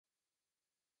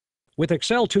With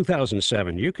Excel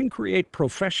 2007, you can create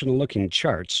professional-looking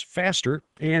charts faster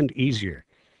and easier.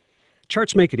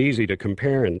 Charts make it easy to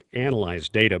compare and analyze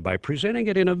data by presenting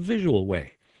it in a visual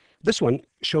way. This one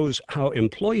shows how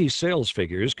employee sales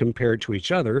figures compare to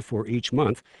each other for each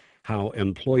month, how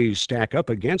employees stack up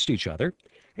against each other,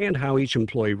 and how each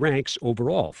employee ranks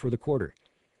overall for the quarter.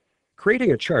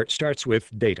 Creating a chart starts with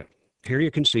data. Here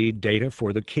you can see data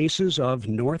for the cases of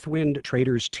Northwind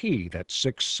Traders tea that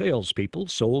 6 salespeople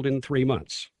sold in 3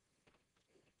 months.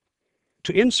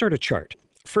 To insert a chart,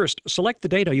 first select the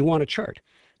data you want to chart,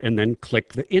 and then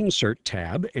click the Insert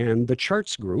tab and the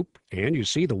Charts group, and you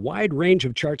see the wide range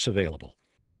of charts available.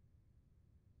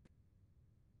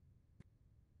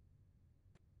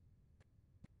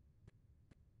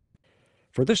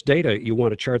 For this data, you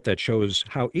want a chart that shows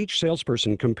how each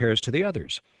salesperson compares to the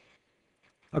others.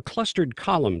 A clustered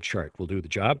column chart will do the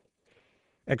job.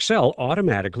 Excel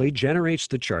automatically generates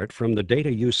the chart from the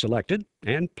data you selected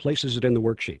and places it in the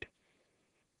worksheet.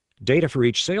 Data for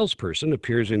each salesperson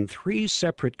appears in 3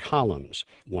 separate columns,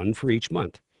 one for each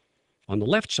month. On the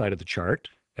left side of the chart,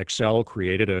 Excel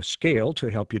created a scale to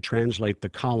help you translate the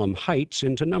column heights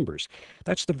into numbers.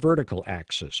 That's the vertical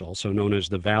axis, also known as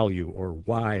the value or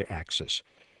y-axis.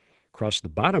 Across the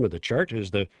bottom of the chart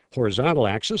is the horizontal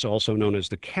axis, also known as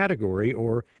the category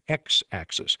or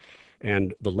x-axis.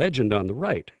 And the legend on the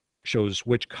right shows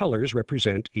which colors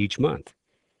represent each month.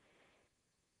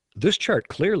 This chart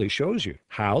clearly shows you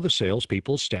how the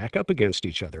salespeople stack up against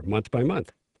each other month by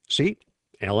month. See,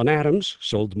 Ellen Adams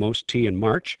sold the most tea in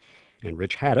March, and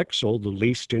Rich Haddock sold the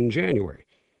least in January.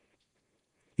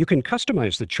 You can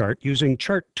customize the chart using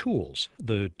chart tools.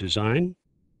 The Design,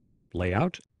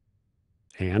 Layout,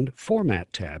 and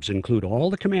Format tabs include all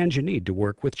the commands you need to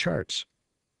work with charts.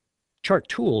 Chart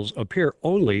tools appear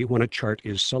only when a chart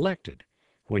is selected.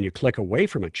 When you click away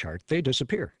from a chart, they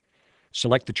disappear.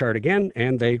 Select the chart again,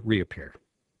 and they reappear.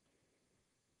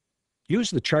 Use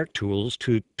the chart tools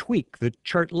to tweak the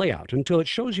chart layout until it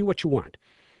shows you what you want.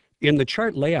 In the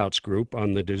Chart Layouts group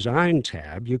on the Design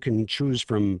tab, you can choose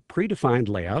from predefined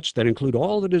layouts that include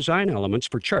all the design elements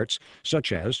for charts,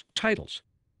 such as titles.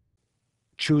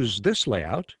 Choose this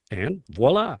layout, and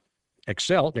voila!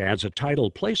 Excel adds a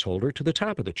title placeholder to the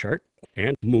top of the chart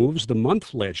and moves the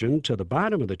month legend to the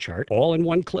bottom of the chart all in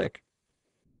one click.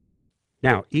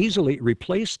 Now, easily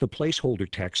replace the placeholder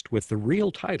text with the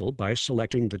real title by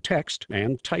selecting the text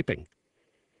and typing.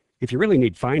 If you really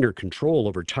need finer control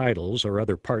over titles or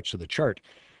other parts of the chart,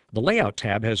 the Layout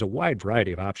tab has a wide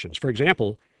variety of options. For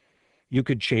example, you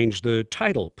could change the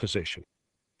title position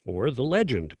or the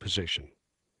legend position.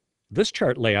 This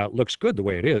chart layout looks good the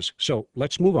way it is, so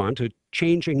let's move on to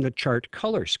changing the chart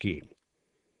color scheme.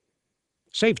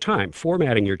 Save time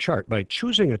formatting your chart by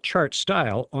choosing a chart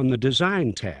style on the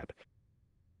Design tab.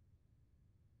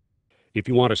 If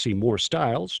you want to see more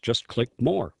styles, just click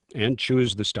More and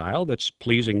choose the style that's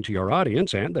pleasing to your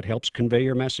audience and that helps convey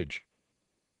your message.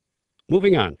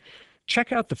 Moving on,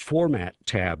 check out the Format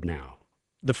tab now.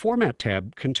 The Format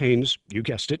tab contains, you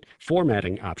guessed it,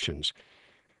 formatting options.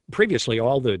 Previously,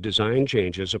 all the design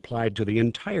changes applied to the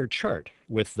entire chart.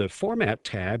 With the Format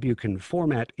tab, you can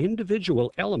format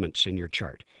individual elements in your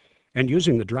chart. And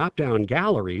using the drop-down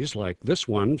galleries, like this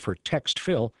one for text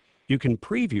fill, you can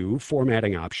preview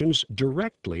formatting options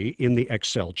directly in the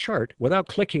Excel chart without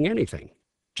clicking anything.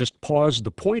 Just pause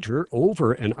the pointer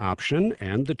over an option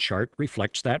and the chart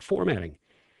reflects that formatting.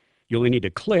 You only need to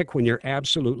click when you're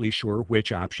absolutely sure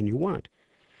which option you want.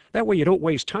 That way you don't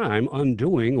waste time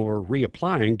undoing or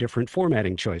reapplying different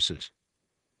formatting choices.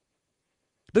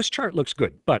 This chart looks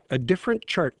good, but a different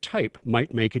chart type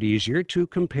might make it easier to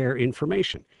compare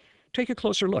information. Take a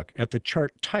closer look at the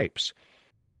chart types.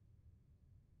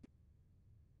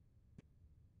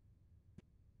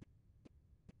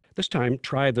 This time,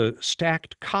 try the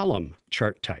stacked column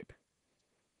chart type.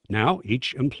 Now,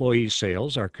 each employee's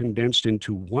sales are condensed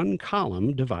into one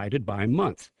column divided by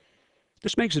month.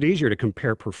 This makes it easier to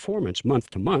compare performance month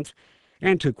to month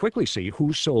and to quickly see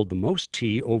who sold the most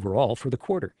tea overall for the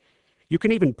quarter. You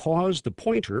can even pause the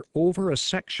pointer over a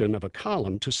section of a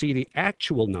column to see the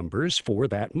actual numbers for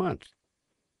that month.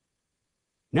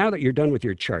 Now that you're done with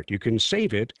your chart, you can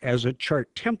save it as a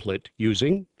chart template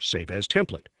using Save as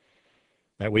Template.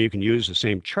 That way you can use the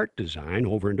same chart design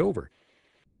over and over.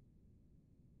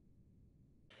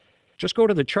 Just go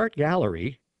to the chart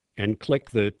gallery and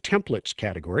click the Templates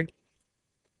category.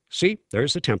 See,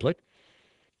 there's the template.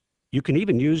 You can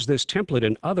even use this template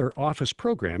in other Office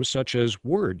programs such as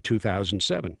Word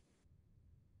 2007.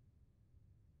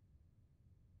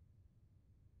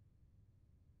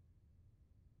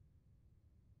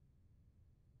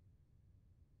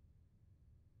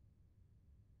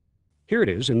 Here it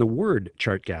is in the Word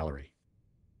chart gallery.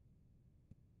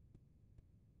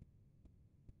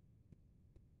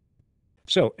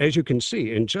 So, as you can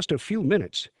see, in just a few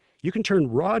minutes, you can turn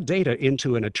raw data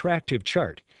into an attractive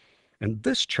chart. And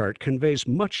this chart conveys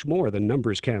much more than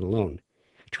numbers can alone.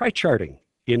 Try charting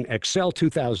in Excel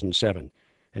 2007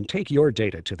 and take your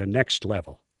data to the next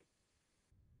level.